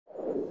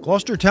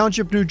Gloucester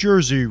Township, New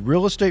Jersey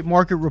real estate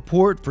market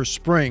report for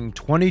spring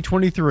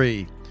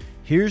 2023.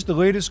 Here's the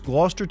latest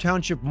Gloucester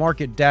Township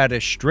market data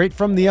straight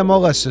from the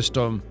MLS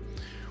system.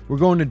 We're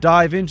going to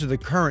dive into the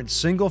current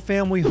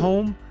single-family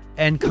home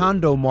and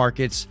condo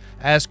markets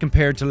as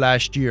compared to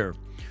last year.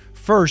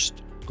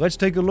 First, let's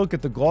take a look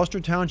at the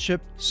Gloucester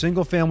Township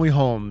single-family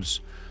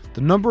homes.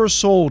 The number of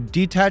sold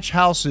detached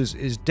houses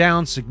is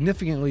down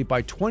significantly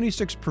by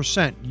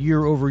 26%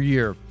 year over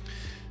year.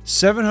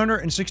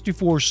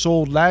 764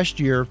 sold last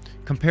year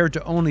compared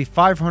to only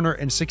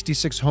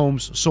 566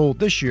 homes sold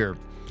this year.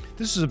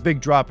 This is a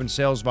big drop in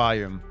sales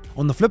volume.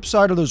 On the flip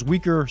side of those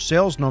weaker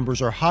sales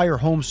numbers are higher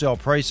home sale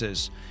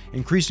prices,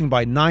 increasing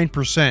by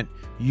 9%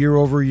 year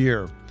over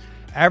year.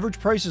 Average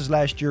prices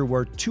last year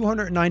were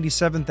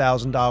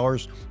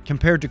 $297,000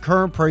 compared to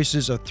current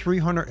prices of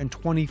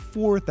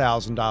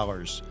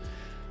 $324,000.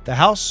 The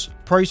house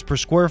price per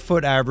square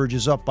foot average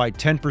is up by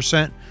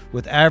 10%,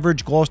 with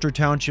average Gloucester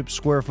Township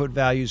square foot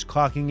values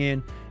clocking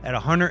in at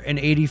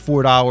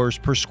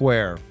 $184 per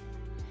square.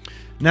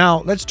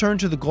 Now, let's turn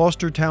to the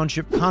Gloucester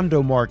Township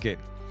condo market.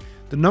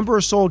 The number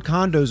of sold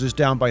condos is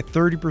down by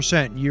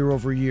 30% year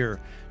over year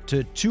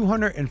to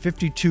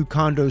 252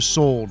 condos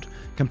sold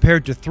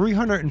compared to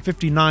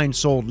 359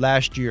 sold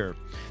last year.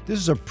 This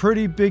is a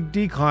pretty big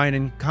decline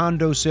in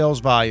condo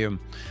sales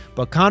volume,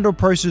 but condo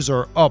prices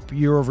are up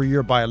year over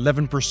year by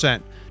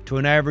 11% to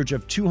an average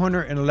of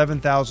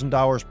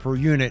 $211,000 per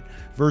unit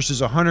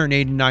versus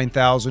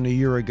 $189,000 a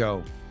year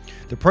ago.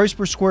 The price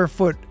per square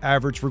foot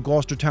average for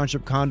Gloucester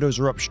Township condos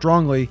are up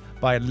strongly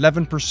by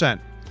 11%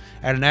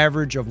 at an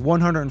average of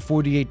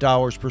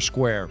 $148 per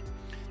square.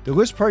 The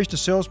list price to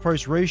sales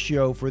price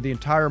ratio for the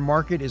entire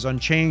market is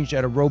unchanged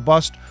at a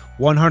robust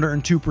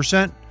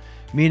 102%,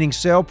 meaning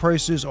sale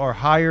prices are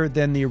higher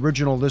than the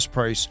original list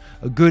price,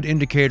 a good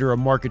indicator of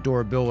market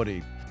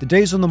durability. The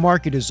days on the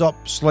market is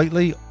up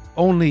slightly,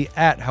 only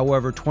at,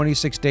 however,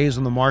 26 days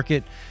on the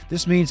market.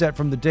 This means that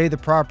from the day the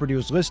property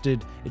was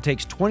listed, it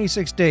takes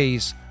 26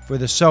 days for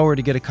the seller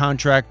to get a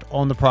contract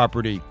on the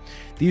property.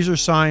 These are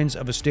signs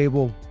of a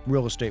stable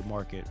real estate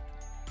market.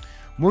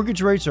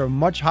 Mortgage rates are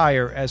much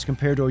higher as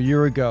compared to a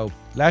year ago.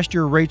 Last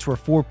year rates were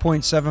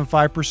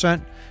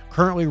 4.75%.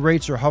 Currently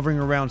rates are hovering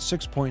around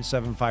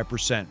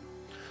 6.75%.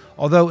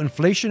 Although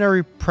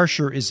inflationary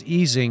pressure is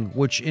easing,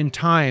 which in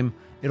time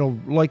it'll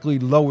likely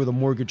lower the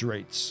mortgage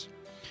rates.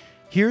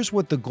 Here's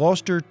what the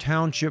Gloucester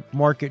Township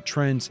market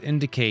trends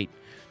indicate.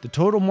 The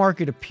total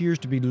market appears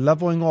to be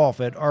leveling off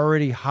at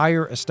already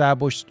higher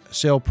established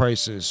sale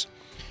prices.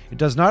 It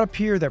does not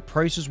appear that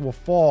prices will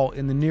fall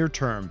in the near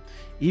term,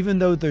 even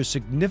though there's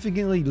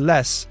significantly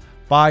less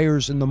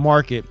buyers in the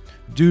market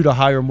due to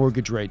higher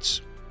mortgage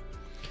rates.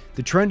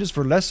 The trend is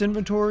for less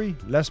inventory,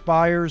 less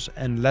buyers,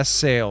 and less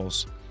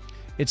sales.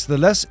 It's the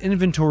less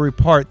inventory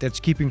part that's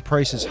keeping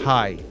prices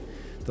high.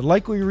 The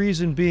likely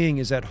reason being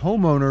is that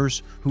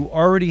homeowners who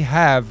already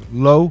have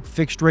low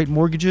fixed rate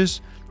mortgages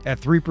at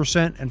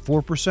 3% and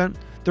 4%,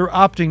 they're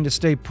opting to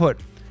stay put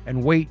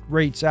and wait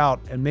rates out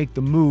and make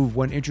the move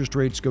when interest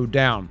rates go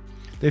down.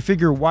 They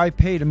figure, why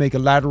pay to make a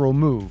lateral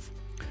move?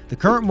 The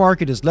current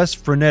market is less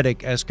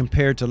frenetic as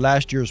compared to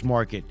last year's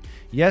market.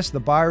 Yes, the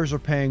buyers are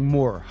paying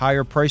more,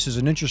 higher prices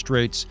and interest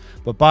rates,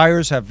 but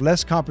buyers have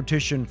less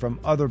competition from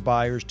other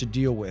buyers to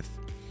deal with.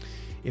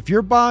 If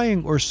you're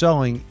buying or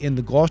selling in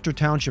the Gloucester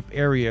Township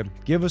area,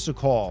 give us a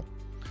call.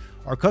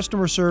 Our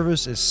customer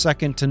service is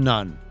second to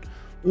none.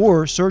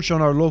 Or search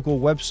on our local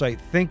website,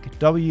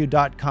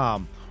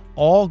 thinkw.com.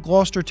 All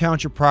Gloucester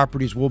Township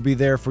properties will be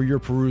there for your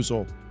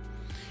perusal.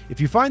 If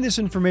you find this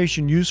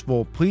information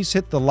useful, please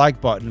hit the like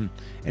button.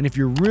 And if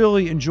you're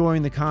really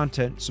enjoying the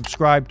content,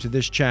 subscribe to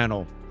this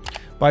channel.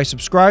 By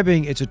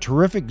subscribing, it's a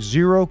terrific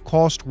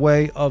zero-cost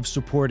way of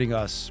supporting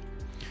us.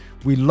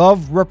 We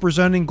love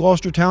representing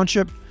Gloucester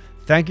Township.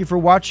 Thank you for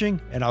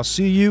watching, and I'll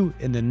see you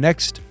in the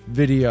next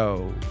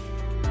video.